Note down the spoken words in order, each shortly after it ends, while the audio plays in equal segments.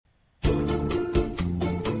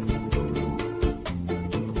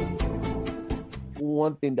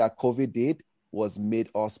one thing that COVID did was made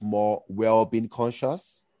us more well-being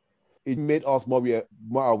conscious. It made us more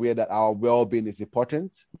aware that our well-being is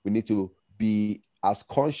important. We need to be as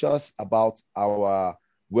conscious about our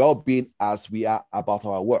well-being as we are about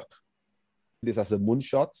our work. This as a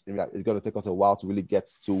moonshot. It's going to take us a while to really get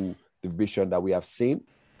to the vision that we have seen.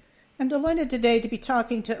 I'm delighted today to be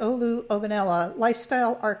talking to Olu Ogunella,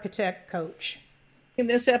 lifestyle architect coach. In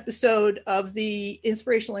this episode of the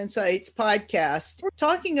Inspirational Insights podcast, we're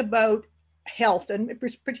talking about health and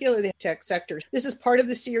particularly the tech sector. This is part of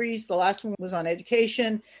the series. The last one was on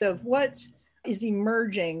education, of what is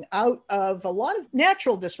emerging out of a lot of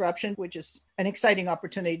natural disruption, which is an exciting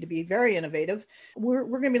opportunity to be very innovative. We're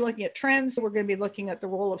going to be looking at trends. We're going to be looking at the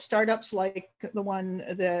role of startups like the one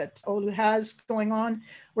that Olu has going on.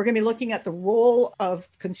 We're going to be looking at the role of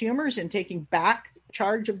consumers in taking back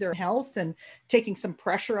charge of their health and taking some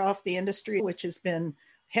pressure off the industry, which has been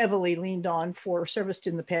heavily leaned on for service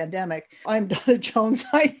in the pandemic. I'm Donna Jones.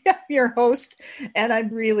 I am your host, and I'm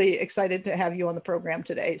really excited to have you on the program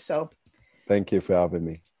today. So thank you for having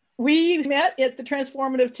me. We met at the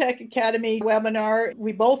Transformative Tech Academy webinar.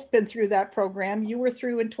 We both been through that program. You were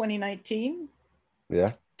through in 2019.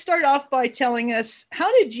 Yeah. Start off by telling us,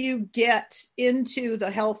 how did you get into the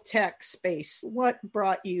health tech space? What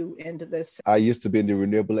brought you into this? I used to be in the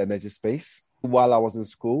renewable energy space. While I was in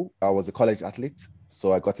school, I was a college athlete.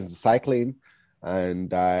 So I got into cycling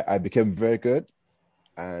and I became very good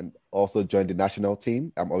and also joined the national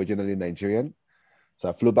team. I'm originally Nigerian. So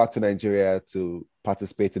I flew back to Nigeria to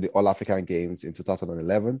participate in the All African Games in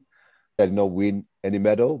 2011. I did not win any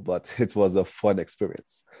medal, but it was a fun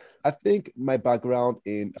experience. I think my background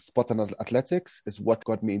in sport and athletics is what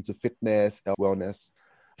got me into fitness and wellness.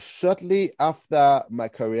 Shortly after my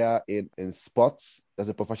career in sports as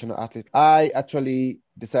a professional athlete, I actually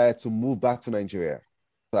decided to move back to Nigeria.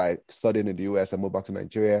 So I studied in the US and moved back to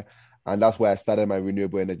Nigeria, and that's where I started my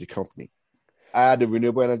renewable energy company. I had a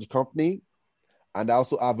renewable energy company, and I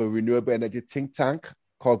also have a renewable energy think tank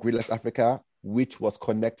called Greenless Africa, which was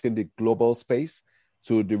connecting the global space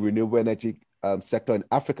to the renewable energy sector in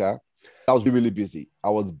Africa. I was really busy. I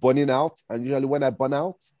was burning out. And usually when I burn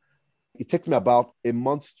out, it takes me about a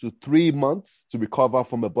month to 3 months to recover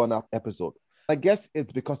from a burnout episode. I guess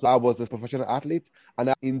it's because I was a professional athlete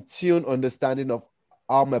and I in tune understanding of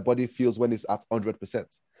how my body feels when it's at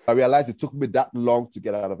 100%. I realized it took me that long to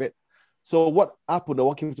get out of it. So what happened, or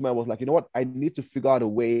what came to mind was like, you know what? I need to figure out a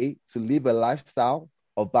way to live a lifestyle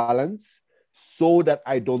of balance so that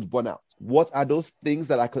I don't burn out. What are those things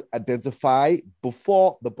that I could identify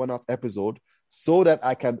before the burnout episode so that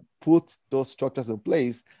I can put those structures in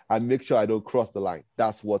place and make sure I don't cross the line?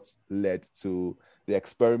 That's what led to the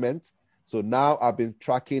experiment. So now I've been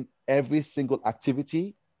tracking every single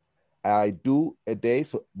activity I do a day,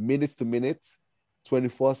 so minutes to minutes,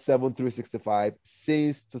 24/7, 365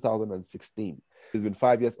 since 2016. It's been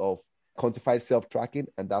 5 years of quantified self-tracking,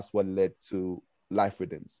 and that's what led to Life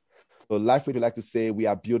Rhythms. So Life Rhythms, we like to say we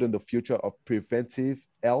are building the future of preventive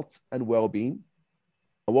health and well-being.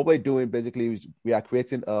 And what we're doing basically is we are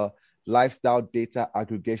creating a lifestyle data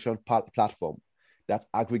aggregation platform that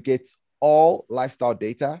aggregates all lifestyle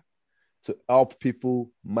data to help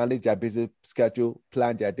people manage their busy schedule,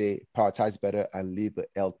 plan their day, prioritize better, and live a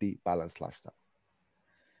healthy, balanced lifestyle.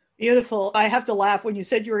 Beautiful. I have to laugh when you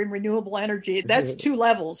said you're in renewable energy. That's 2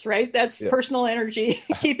 levels, right? That's personal energy,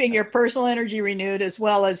 keeping your personal energy renewed, as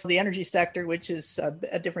well as the energy sector, which is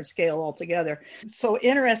a different scale altogether. So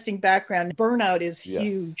interesting background. Burnout is a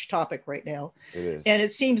huge topic right now. It is. And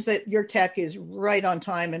it seems that your tech is right on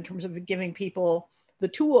time in terms of giving people the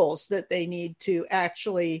tools that they need to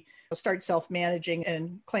actually start self-managing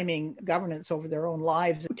and claiming governance over their own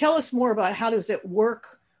lives. Tell us more about how does it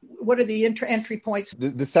work? What are the entry points?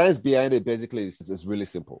 The science behind it basically is really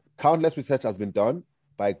simple. Countless research has been done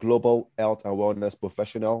by global health and wellness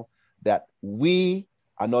professionals that we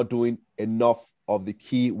are not doing enough of the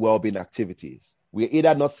key well-being activities. We're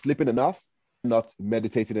either not sleeping enough, not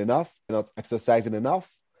meditating enough, not exercising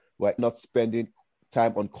enough. We're not spending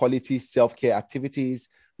time on quality self-care activities.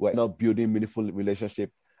 We're not building meaningful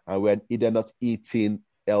relationships, and we're either not eating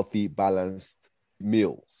healthy, balanced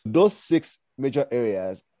meals. Those 6 major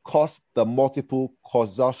areas cause the multiple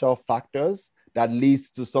causal factors that leads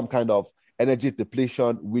to some kind of energy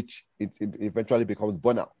depletion, which it eventually becomes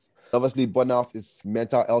burnout. Obviously, burnout is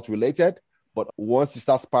mental health related, but once you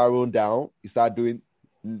start spiraling down, you start doing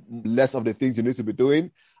less of the things you need to be doing,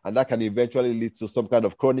 and that can eventually lead to some kind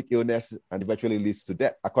of chronic illness and eventually leads to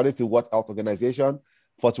death. According to World Health Organization,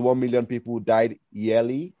 41 million people died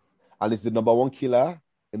yearly, and it's the number 1 killer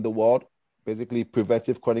in the world, basically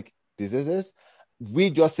preventive chronic diseases.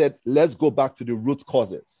 we just said, let's go back to the root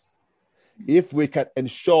causes. If we can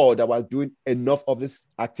ensure that we're doing enough of these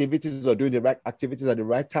activities or doing the right activities at the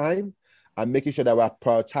right time and making sure that we're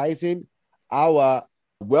prioritizing our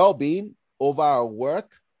well-being over our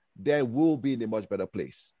work, then we'll be in a much better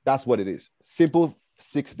place. That's what it is. Simple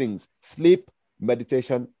 6 things: sleep,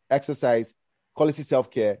 meditation, exercise, quality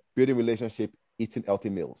self-care, building relationship, eating healthy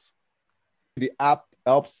meals. The app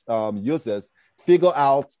helps users figure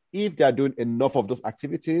out if they're doing enough of those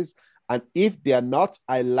activities. And if they are not,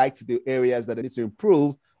 highlight the areas that they need to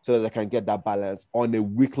improve so that they can get that balance on a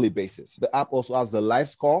weekly basis. The app also has the Life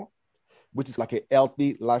Score, which is like a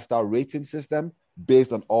healthy lifestyle rating system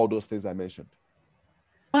based on all those things I mentioned.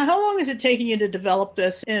 How long is it taking you to develop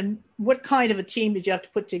this, and what kind of a team did you have to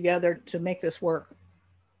put together to make this work?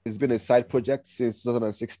 It's been a side project since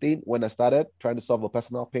 2016 when I started trying to solve a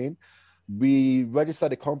personal pain. We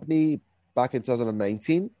registered the company back in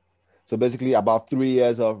 2019. So basically about 3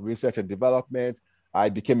 years of research and development. I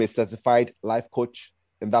became a certified life coach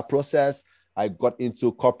in that process. I got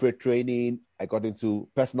into corporate training. I got into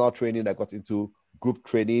personal training. I got into group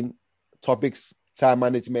training, topics, time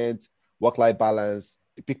management, work-life balance,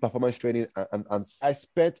 peak performance training. And I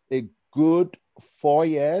spent a good 4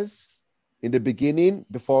 years in the beginning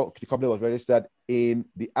before the company was registered in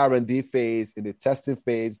the R&D phase, in the testing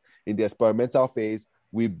phase, in the experimental phase.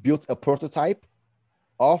 We built a prototype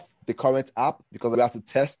of the current app because we have to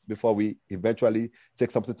test before we eventually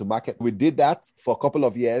take something to market. We did that for a couple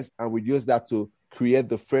of years, and we used that to create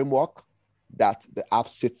the framework that the app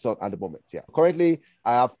sits on at the moment. Yeah. Currently,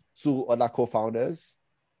 I have 2 other co-founders.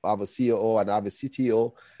 I have a COO and I have a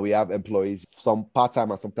CTO. We have employees, some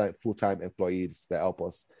part-time and sometimes full-time employees that help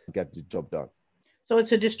us get the job done. So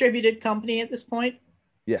it's a distributed company at this point?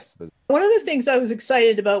 Yes. One of the things I was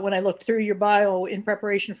excited about when I looked through your bio in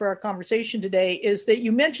preparation for our conversation today is that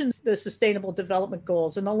you mentioned the Sustainable Development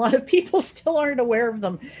Goals, and a lot of people still aren't aware of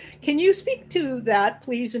them. Can you speak to that,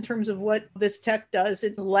 please, in terms of what this tech does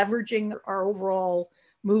in leveraging our overall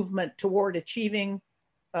movement toward achieving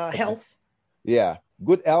health? Yeah.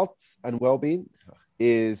 Good health and well-being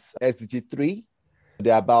is SDG 3.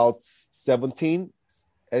 There are about 17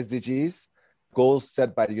 SDGs, goals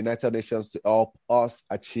set by the United Nations to help us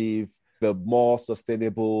achieve the more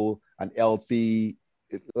sustainable and healthy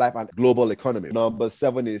life and global economy. Number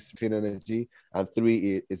 7 is clean energy, and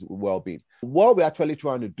 3 is well-being. What we're actually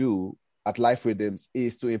trying to do at Life Rhythms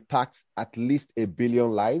is to impact at least 1 billion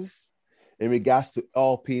lives in regards to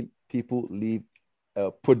helping people live a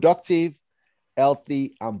productive,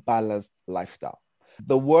 healthy, and balanced lifestyle.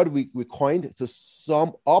 The word we coined to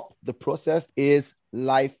sum up the process is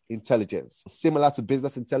life intelligence. Similar to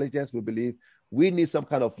business intelligence, we believe we need some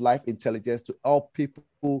kind of life intelligence to help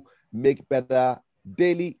people make better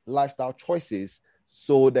daily lifestyle choices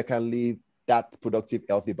so they can live that productive,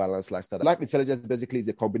 healthy, balanced lifestyle. Life intelligence basically is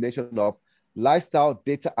a combination of lifestyle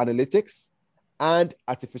data analytics and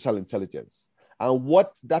artificial intelligence. And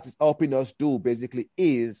what that is helping us do basically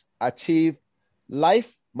is achieve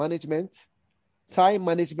life management, time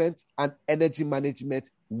management, and energy management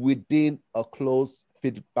within a closed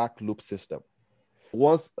feedback loop system.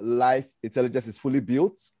 Once life intelligence is fully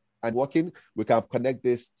built and working, we can connect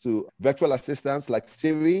this to virtual assistants like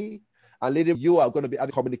Siri, and later you are going to be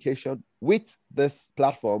having communication with this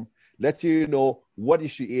platform, letting you know what you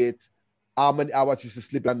should eat, how many hours you should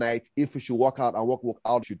sleep at night, if you should work out and what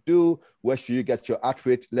workout you should do, where should you get your heart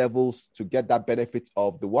rate levels to get that benefit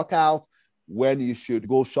of the workout, when you should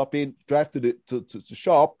go shopping, drive to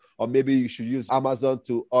shop, or maybe you should use Amazon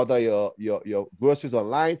to order your groceries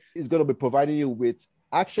online. It's going to be providing you with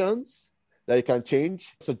actions that you can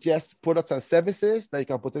change, suggest products and services that you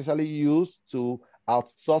can potentially use to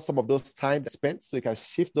outsource some of those time spent so you can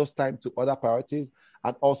shift those time to other priorities.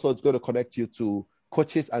 And also it's going to connect you to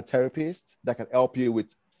coaches and therapists that can help you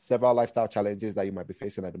with several lifestyle challenges that you might be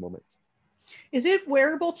facing at the moment. Is it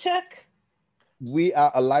wearable tech? We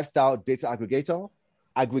are a lifestyle data aggregator,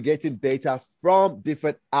 aggregating data from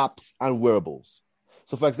different apps and wearables.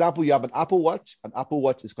 So for example, you have an Apple Watch. An Apple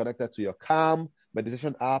Watch is connected to your Calm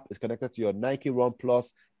meditation app, is connected to your Nike Run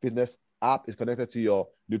Plus fitness app, is connected to your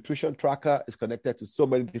nutrition tracker, is connected to so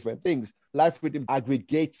many different things. Life Rhythm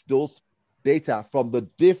aggregates those data from the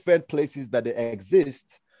different places that they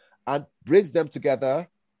exist and brings them together,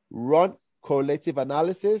 run correlative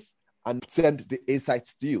analysis, and send the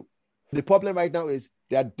insights to you. The problem right now is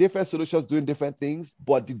there are different solutions doing different things,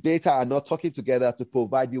 but the data are not talking together to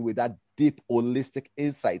provide you with that deep, holistic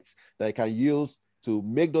insights that you can use to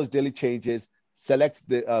make those daily changes, select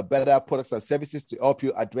the better products and services to help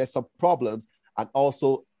you address some problems, and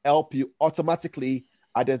also help you automatically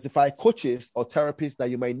identify coaches or therapists that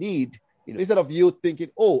you might need Instead of you thinking,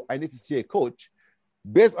 oh, I need to see a coach,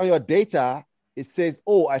 based on your data, it says,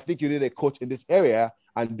 oh, I think you need a coach in this area,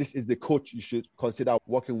 and this is the coach you should consider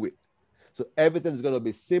working with. So everything is going to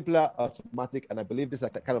be simpler, automatic, and I believe these are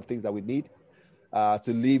the kind of things that we need to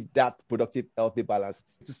live that productive, healthy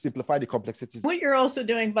balance, to simplify the complexities. What you're also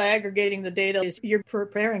doing by aggregating the data is you're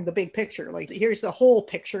preparing the big picture. Like, here's the whole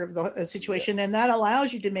picture of the situation, yes. And that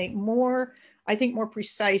allows you to make more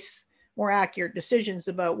precise, more accurate decisions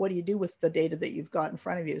about what do you do with the data that you've got in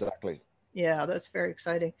front of you. Exactly. Yeah, that's very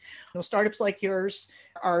exciting. Startups like yours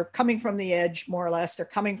are coming from the edge, more or less. They're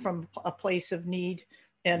coming from a place of need.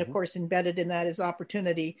 And of course, embedded in that is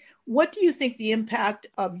opportunity. What do you think the impact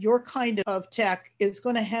of your kind of tech is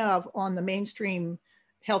going to have on the mainstream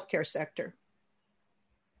healthcare sector?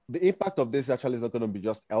 The impact of this actually is not going to be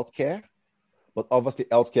just healthcare, but obviously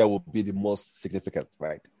healthcare will be the most significant,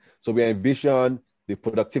 right? So we envision the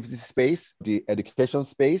productivity space, the education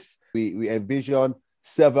space. We envision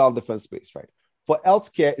several different spaces, right? For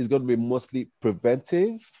healthcare, it's going to be mostly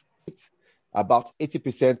preventive. About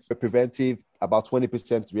 80% preventive, about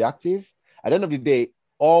 20% reactive. At the end of the day,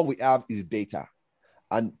 all we have is data.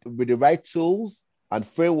 And with the right tools and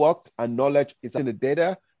framework and knowledge in the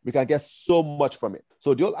data, we can get so much from it.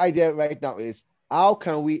 So the whole idea right now is, how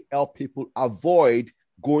can we help people avoid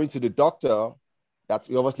going to the doctor that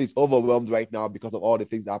obviously is overwhelmed right now because of all the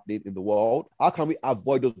things happening in the world? How can we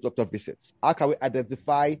avoid those doctor visits? How can we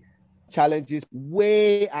identify challenges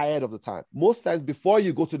way ahead of the time? Most times before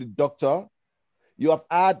you go to the doctor, you have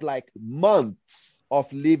had like months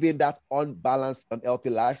of living that unbalanced,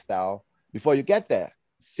 unhealthy lifestyle before you get there.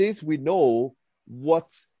 Since we know what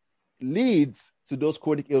leads to those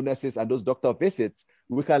chronic illnesses and those doctor visits,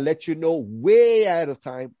 we can let you know way ahead of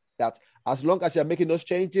time that as long as you're making those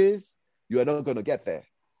changes, you are not going to get there.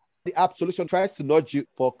 The app solution tries to nudge you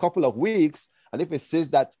for a couple of weeks. And if it says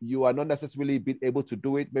that you are not necessarily being able to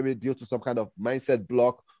do it, maybe due to some kind of mindset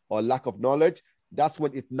block or lack of knowledge, that's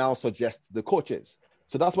when it now suggests the coaches.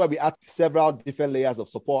 So that's why we add several different layers of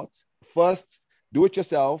support. First, do it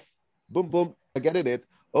yourself. Boom, boom, you're getting it.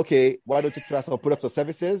 Okay, why don't you try some products or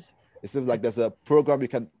services? It seems like there's a program you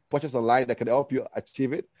can purchase online that can help you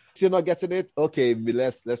achieve it. If you're not getting it, okay,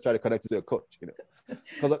 let's try to connect you to a coach.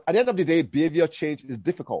 Because at the end of the day, behavior change is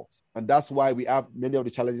difficult. And that's why we have many of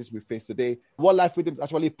the challenges we face today. What Life Freedom is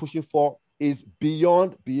actually pushing for is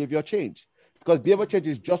beyond behavior change. Because behavior change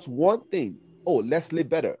is just one thing. Oh, let's live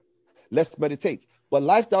better. Let's meditate. But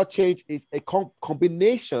lifestyle change is a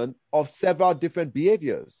combination of several different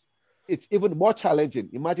behaviors. It's even more challenging.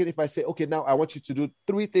 Imagine if I say, okay, now I want you to do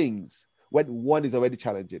 3 things when one is already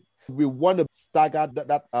challenging. We want to stagger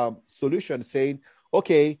that solution saying,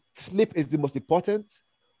 okay, sleep is the most important.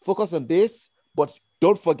 Focus on this, but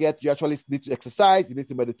don't forget you actually need to exercise, you need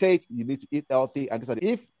to meditate, you need to eat healthy. And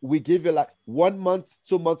if we give you like 1 month,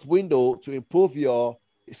 2 months window to improve your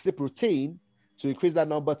sleep routine, to increase that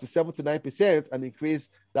number to 7 to 9% and increase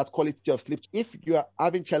that quality of sleep. If you are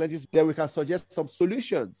having challenges, then we can suggest some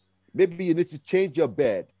solutions. Maybe you need to change your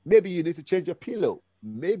bed. Maybe you need to change your pillow.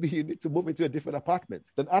 Maybe you need to move into a different apartment.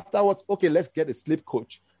 Then afterwards, okay, let's get a sleep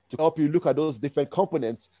coach to help you look at those different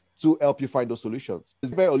components to help you find those solutions.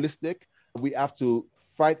 It's very holistic. We have to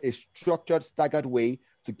find a structured, staggered way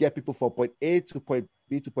to get people from point A to point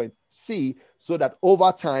B to point C so that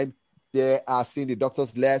over time, they are seeing the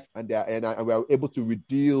doctors less and we are able to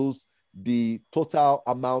reduce the total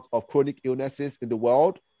amount of chronic illnesses in the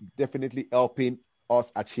world, definitely helping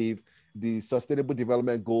us achieve the Sustainable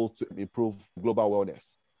Development Goals to improve global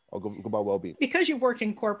wellness or global well-being. Because you've worked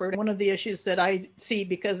in corporate, one of the issues that I see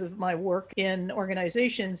because of my work in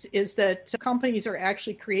organizations is that companies are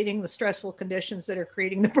actually creating the stressful conditions that are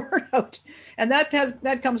creating the burnout. And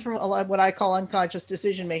that comes from a lot of what I call unconscious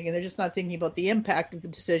decision making. They're just not thinking about the impact of the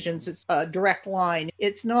decisions. It's a direct line.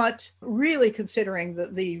 It's not really considering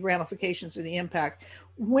the ramifications or the impact.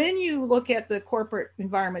 When you look at the corporate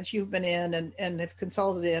environments you've been in and have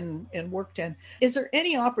consulted in and worked in, is there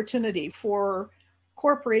any opportunity for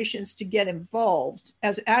corporations to get involved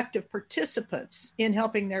as active participants in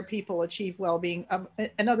helping their people achieve well-being?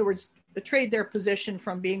 In other words, trade their position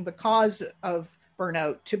from being the cause of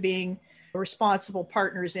burnout to being responsible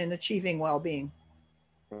partners in achieving well-being.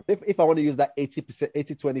 If I want to use that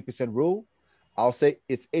 80-20% rule, I'll say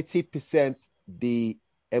it's 80% the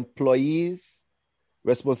employees'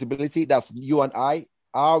 responsibility, that's you and I,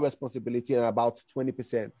 our responsibility, and about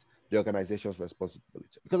 20% the organization's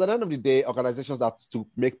responsibility. Because at the end of the day, organizations have to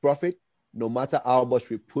make profit no matter how much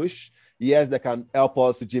we push. Yes, they can help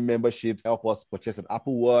us to gym memberships, help us purchase an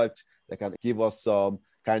Apple Watch. They can give us some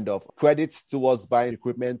kind of credits towards buying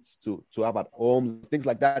equipment to have at home, things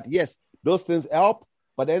like that. Yes, those things help.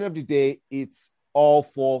 But But at the end of the day, it's all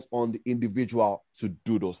falls on the individual to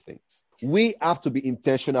do those things. We have to be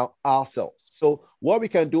intentional ourselves. So what we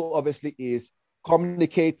can do, obviously, is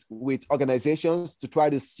communicate with organizations to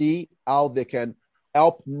try to see how they can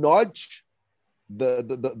help nudge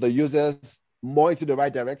the users more into the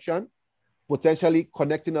right direction, potentially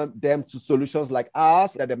connecting them to solutions like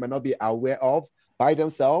ours that they might not be aware of by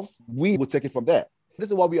themselves. We will take it from there. This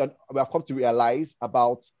is what we have come to realize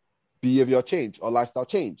about behavior change or lifestyle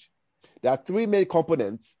change. There are three main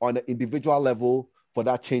components on the individual level for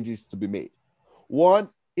that changes to be made. One,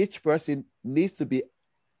 each person needs to be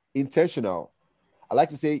intentional. I like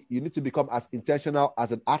to say you need to become as intentional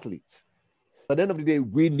as an athlete. At the end of the day,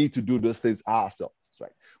 we need to do those things ourselves,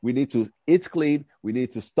 right? We need to eat clean. We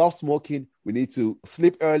need to stop smoking. We need to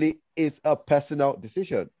sleep early. It's a personal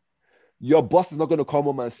decision. Your boss is not going to come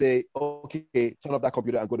home and say, okay, turn off that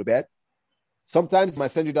computer and go to bed. Sometimes I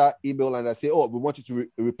send you that email and I say, oh, we want you to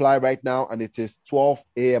reply right now. And it is 12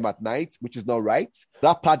 a.m. at night, which is not right.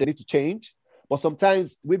 That part, they need to change. But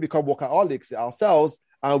sometimes we become workaholics ourselves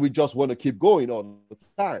and we just want to keep going all the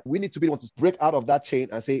time. We need to be able to break out of that chain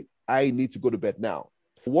and say, I need to go to bed now.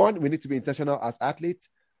 One, we need to be intentional as athletes,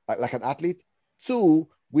 like an athlete. Two,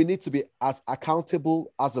 we need to be as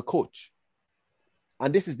accountable as a coach.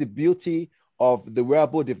 And this is the beauty of the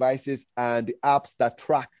wearable devices and the apps that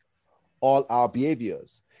track all our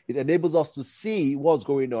behaviors. It enables us to see what's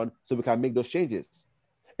going on so we can make those changes.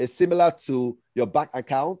 It's similar to your bank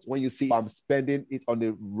account when you see I'm spending it on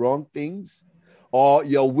the wrong things, or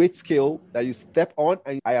your weight scale that you step on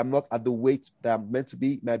and I am not at the weight that I'm meant to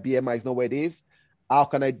be. My BMI is not where it is. How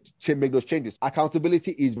can I make those changes?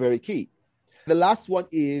 Accountability is very key. The last one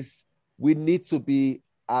is we need to be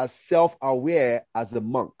as self-aware as a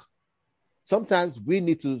monk. Sometimes we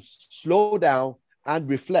need to slow down and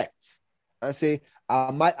reflect and say,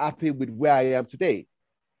 am I happy with where I am today?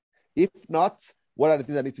 If not, what are the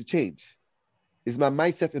things I need to change? Is my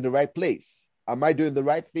mindset in the right place? Am I doing the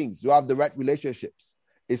right things? Do I have the right relationships?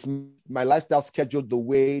 Is my lifestyle scheduled the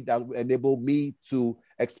way that will enable me to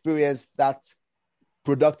experience that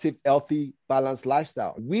productive, healthy, balanced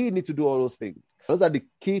lifestyle? We need to do all those things. Those are the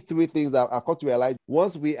key three things that I've come to realize.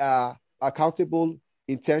 Once we are accountable,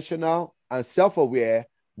 intentional, and self-aware,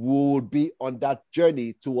 we will be on that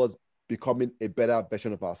journey towards becoming a better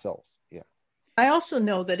version of ourselves. Yeah. I also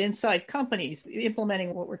know that inside companies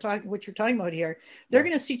implementing what you're talking about here, they're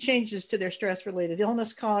going to see changes to their stress-related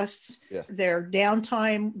illness costs, their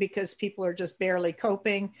downtime because people are just barely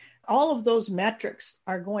coping. All of those metrics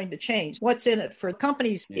are going to change. What's in it for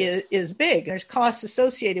companies is big. There's costs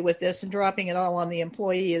associated with this, and dropping it all on the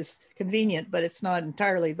employee is convenient, but it's not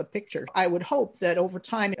entirely the picture. I would hope that over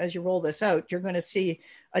time, as you roll this out, you're going to see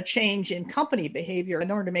a change in company behavior.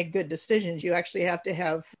 In order to make good decisions, you actually have to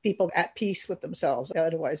have people at peace with themselves.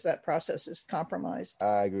 Otherwise, that process is compromised.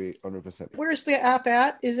 I agree 100%. Where's the app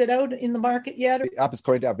at? Is it out in the market yet? The app is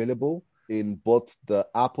currently available in both the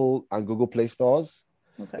Apple and Google Play stores.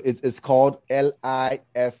 Okay. It's called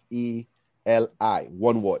LIFELI,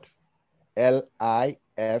 one word. LIFELI,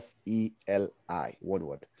 one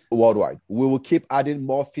word, worldwide. We will keep adding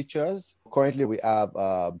more features. Currently, we have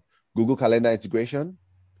Google Calendar integration,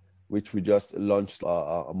 which we just launched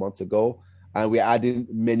a month ago. And we're adding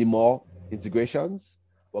many more integrations.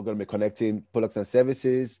 We're going to be connecting products and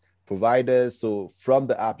services, providers. So from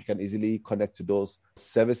the app, you can easily connect to those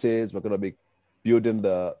services. We're going to be building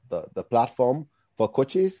the platform for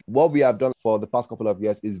coaches. What we have done for the past couple of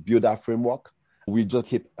years is build our framework. We just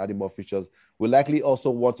keep adding more features. We likely also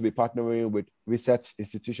want to be partnering with research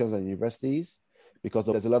institutions and universities because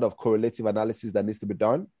there's a lot of correlative analysis that needs to be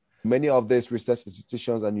done. Many of these research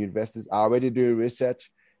institutions and universities are already doing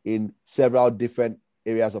research in several different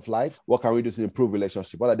areas of life. What can we do to improve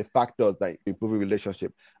relationship? What are the factors that improve a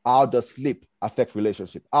relationship? How does sleep affect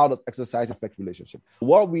relationship? How does exercise affect relationship?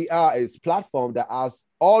 What we are is a platform that has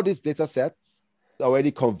all these data sets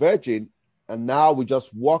already converging, and now we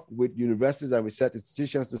just work with universities and research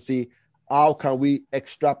institutions to see how can we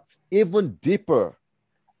extract even deeper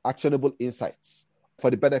actionable insights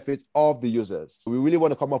for the benefit of the users. We really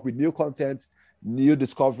want to come up with new content, new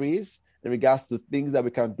discoveries in regards to things that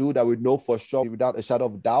we can do that we know for sure without a shadow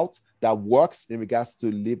of doubt that works in regards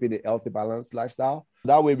to living a healthy, balanced lifestyle.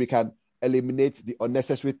 That way we can eliminate the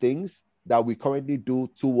unnecessary things that we currently do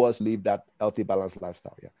towards live that healthy, balanced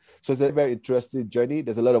lifestyle. Yeah. So it's a very interesting journey.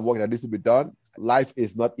 There's a lot of work that needs to be done. Life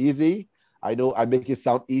is not easy. I know I make it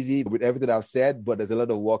sound easy with everything I've said, but there's a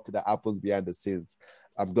lot of work that happens behind the scenes.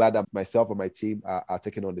 I'm glad that myself and my team are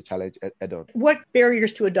taking on the challenge head on. What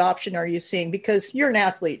barriers to adoption are you seeing? Because you're an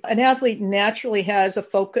athlete. An athlete naturally has a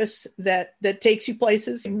focus that takes you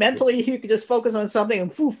places. Mentally, you can just focus on something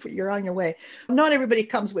and poof, you're on your way. Not everybody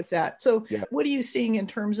comes with that. So What are you seeing in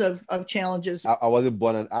terms of challenges? I wasn't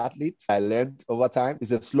born an athlete. I learned over time.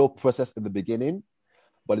 It's a slow process in the beginning,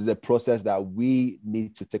 but it's a process that we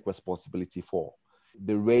need to take responsibility for.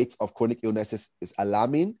 The rate of chronic illnesses is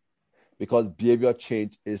alarming because behavior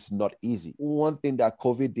change is not easy. One thing that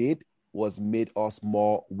COVID did was made us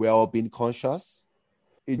more well-being conscious.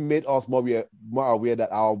 It made us more aware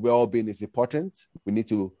that our well-being is important. We need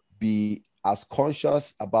to be as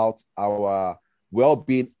conscious about our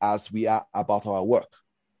well-being as we are about our work.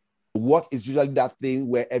 Work is usually that thing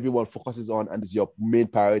where everyone focuses on and is your main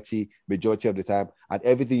priority majority of the time, and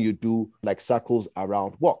everything you do like circles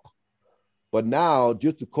around work. But now,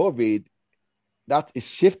 due to COVID, that is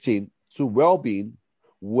shifting to well-being,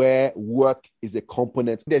 where work is a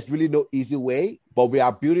component. There's really no easy way, but we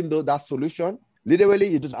are building that solution. Literally,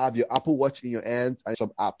 you just have your Apple Watch in your hands and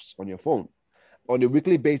some apps on your phone. On a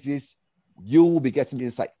weekly basis, you will be getting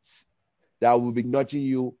insights that will be nudging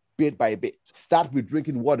you bit by bit. Start with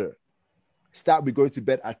drinking water. Start with going to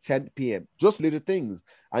bed at 10 p.m. Just little things.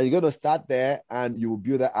 And you're going to start there and you will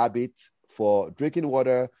build a habit for drinking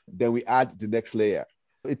water. Then we add the next layer.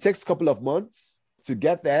 It takes a couple of months to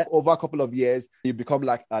get there. Over a couple of years, you become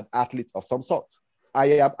like an athlete of some sort. I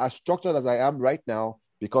am as structured as I am right now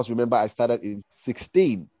because remember, I started in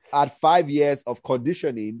 16. I had 5 years of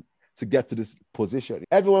conditioning to get to this position.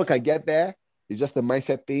 Everyone can get there. It's just a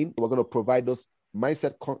mindset thing. We're going to provide those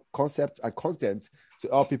mindset concepts and content to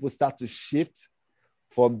help people start to shift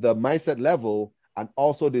from the mindset level, and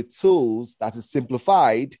also the tools that is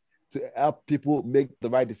simplified to help people make the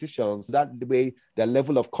right decisions. That way, their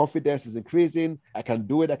level of confidence is increasing. I can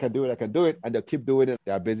do it. And they'll keep doing it.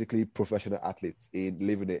 They are basically professional athletes in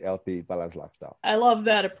living a healthy, balanced lifestyle. I love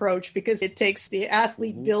that approach because it takes the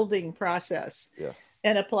athlete building process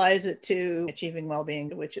and applies it to achieving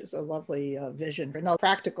well-being, which is a lovely vision for a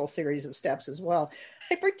practical series of steps as well.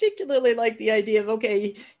 I particularly like the idea of,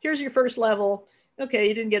 okay, here's your first level. Okay,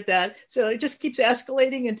 you didn't get that. So it just keeps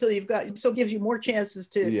escalating until you've got, so it gives you more chances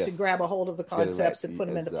to grab a hold of the concepts and put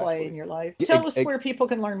them into play in your life. Tell us where people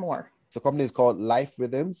can learn more. The company is called Life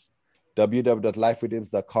Rhythms,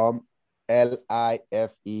 www.liferhythms.com,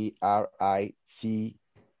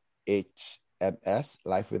 LIFERITHMS,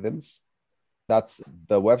 Life Rhythms. That's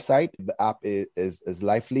the website. The app is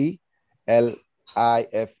Lively, LIFELI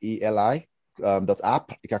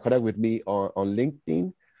 .app. You can connect with me on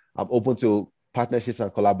LinkedIn. I'm open to partnerships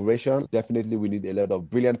and collaboration. Definitely, we need a lot of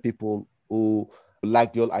brilliant people who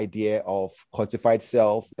like the whole idea of quantified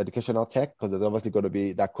self, educational tech, because there's obviously going to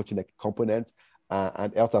be that coaching component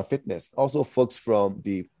and health and fitness. Also, folks from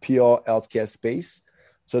the pure healthcare space,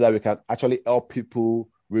 so that we can actually help people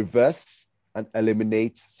reverse and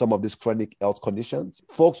eliminate some of these chronic health conditions.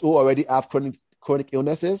 Folks who already have chronic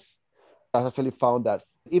illnesses have actually found that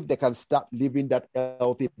if they can start living that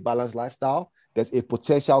healthy, balanced lifestyle, there's a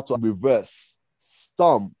potential to reverse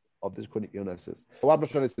some of these chronic illnesses. What I'm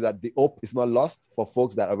trying to say is that the hope is not lost for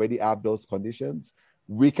folks that already have those conditions.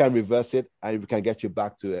 We can reverse it and we can get you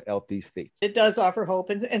back to a healthy state. It does offer hope.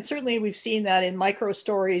 And certainly we've seen that in micro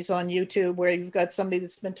stories on YouTube where you've got somebody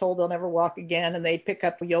that's been told they'll never walk again and they pick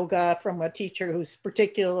up yoga from a teacher who's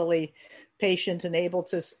particularly patient and able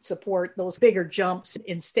to support those bigger jumps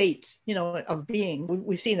in states, of being.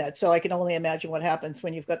 We've seen that. So I can only imagine what happens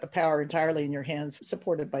when you've got the power entirely in your hands,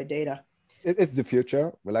 supported by data. It's the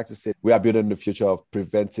future. We like to say we are building the future of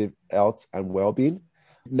preventive health and well-being.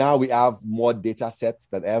 Now we have more data sets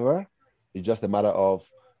than ever. It's just a matter of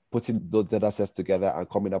putting those data sets together and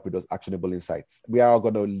coming up with those actionable insights. We are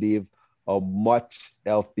going to live a much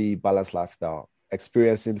healthy, balanced lifestyle,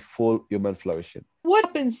 experiencing full human flourishing. What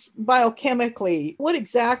happens biochemically? What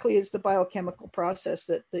exactly is the biochemical process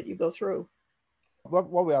that you go through?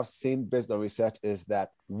 What we have seen based on research is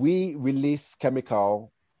that we release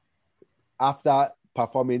chemical after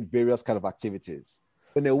performing various kind of activities.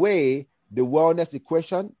 In a way, the wellness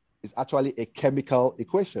equation is actually a chemical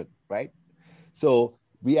equation, right? So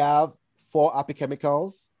we have 4 happy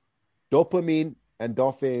chemicals: dopamine,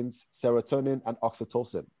 endorphins, serotonin, and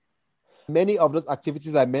oxytocin. Many of those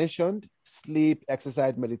activities I mentioned, sleep,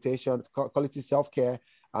 exercise, meditation, quality self-care,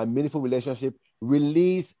 and meaningful relationship,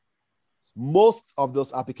 release most of those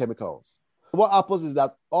happy chemicals. What happens is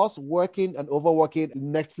that us working and overworking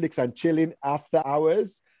Netflix and chilling after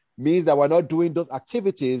hours means that we're not doing those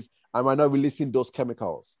activities and we're not releasing those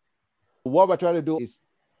chemicals. What we're trying to do is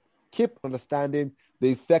keep understanding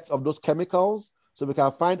the effects of those chemicals so we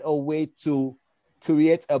can find a way to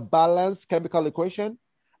create a balanced chemical equation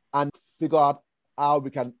and figure out how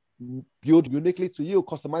we can build uniquely to you,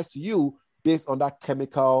 customized to you, based on that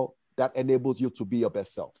chemical that enables you to be your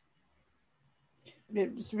best self.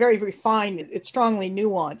 It's very refined. It's strongly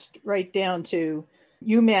nuanced, right down to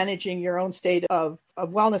you managing your own state of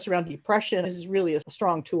wellness around depression. This is really a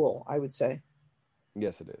strong tool, I would say.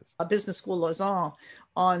 Yes, it is. A Business School Lausanne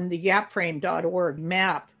on the gapframe.org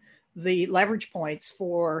map the leverage points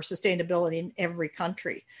for sustainability in every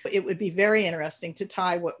country. It would be very interesting to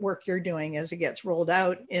tie what work you're doing as it gets rolled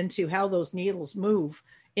out into how those needles move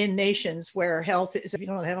in nations where health is, if you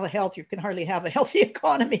don't have health, you can hardly have a healthy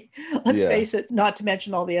economy. Let's face it, not to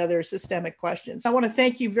mention all the other systemic questions. I want to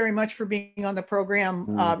thank you very much for being on the program.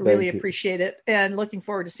 Really appreciate it. And looking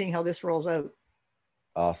forward to seeing how this rolls out.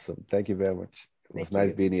 Awesome. Thank you very much. It was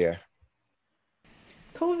nice being here.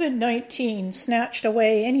 COVID-19 snatched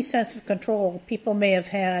away any sense of control people may have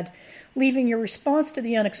had, leaving your response to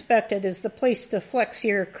the unexpected as the place to flex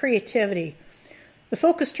your creativity. The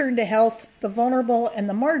focus turned to health, the vulnerable, and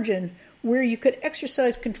the margin, where you could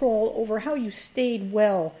exercise control over how you stayed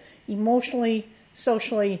well, emotionally,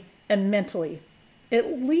 socially, and mentally.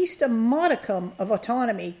 At least a modicum of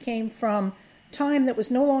autonomy came from time that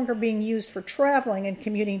was no longer being used for traveling and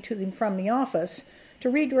commuting to and from the office to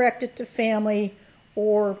redirect it to family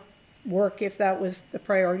or work if that was the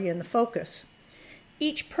priority and the focus.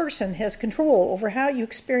 Each person has control over how you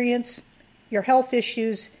experience your health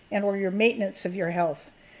issues and or your maintenance of your health.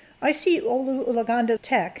 I see Olu Olugbanda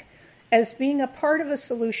Tech as being a part of a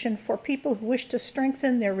solution for people who wish to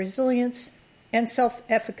strengthen their resilience and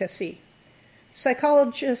self-efficacy.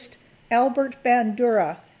 Psychologist Albert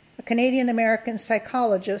Bandura, a Canadian-American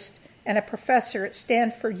psychologist and a professor at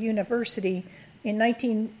Stanford University in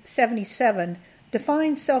 1977,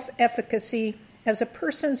 defines self-efficacy as a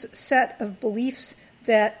person's set of beliefs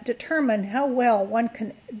that determine how well one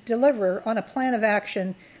can deliver on a plan of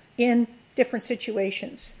action in different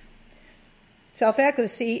situations.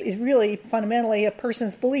 Self-efficacy is really fundamentally a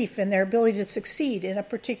person's belief in their ability to succeed in a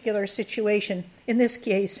particular situation. In this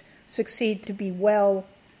case, succeed to be well,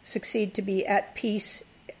 succeed to be at peace,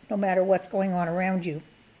 no matter what's going on around you.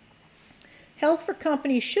 Health for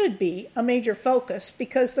companies should be a major focus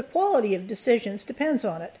because the quality of decisions depends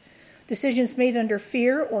on it. Decisions made under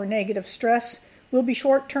fear or negative stress will be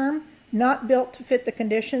short-term, not built to fit the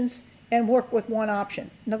conditions, and work with one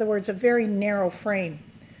option. In other words, a very narrow frame.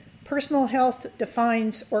 Personal health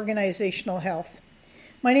defines organizational health.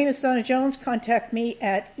 My name is Donna Jones. Contact me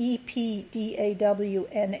at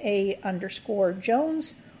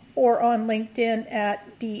EPDAWNA_Jones or on LinkedIn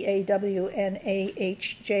at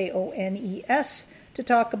DAWNAHJONES to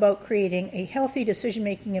talk about creating a healthy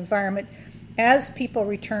decision-making environment as people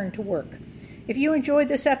return to work. If you enjoyed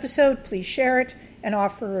this episode, please share it and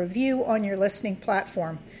offer a review on your listening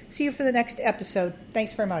platform. See you for the next episode.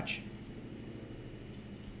 Thanks very much.